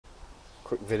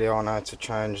quick video on how to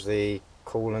change the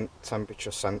coolant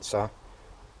temperature sensor.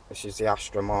 This is the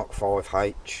Astra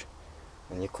MK5H,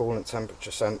 and your coolant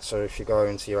temperature sensor, if you go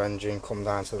into your engine, come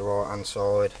down to the right hand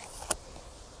side,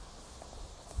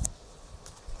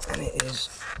 and it is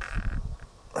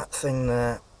that thing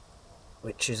there,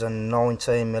 which is a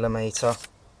 19mm,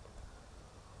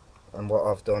 and what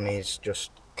I've done is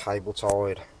just cable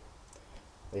tied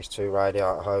these two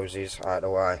radiator hoses out of the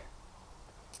way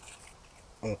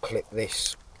and clip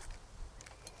this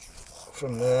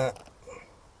from there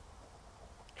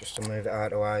just to move it out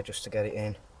of the way, just to get it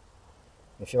in.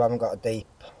 If you haven't got a deep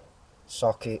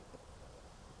socket,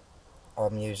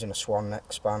 I'm using a swan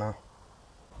neck spanner.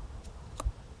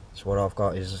 So what I've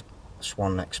got is a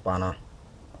swan neck spanner,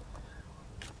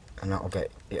 and that'll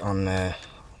get it on there.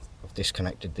 I've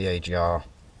disconnected the AGR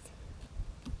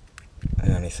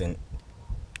and anything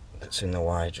that's in the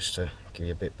way, just to give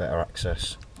you a bit better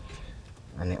access,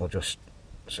 and it'll just,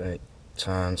 so it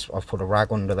turns. I've put a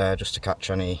rag under there just to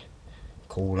catch any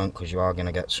coolant, because you are going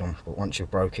to get some, but once you've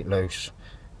broke it loose,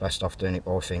 best off doing it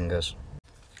by fingers.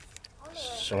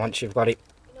 So once you've got it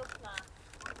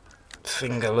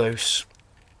finger loose,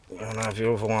 you'll have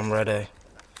your other one ready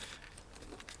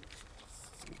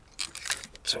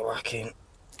to whack in.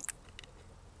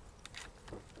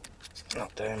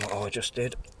 Not doing what I just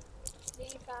did.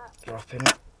 Dropping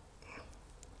it.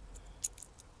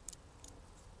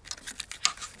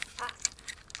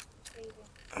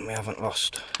 And we haven't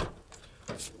lost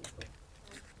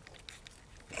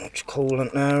much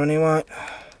coolant there anyway.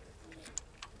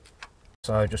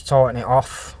 So just tighten it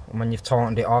off, and when you've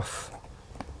tightened it off,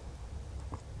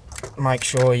 make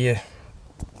sure you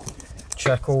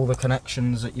check all the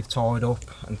connections that you've tied up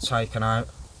and taken out,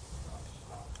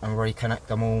 and reconnect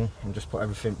them all, and just put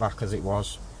everything back as it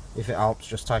was. If it helps,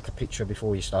 just take a picture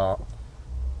before you start,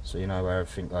 so you know where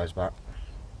everything goes back.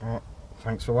 Alright,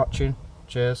 thanks for watching.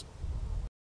 Cheers.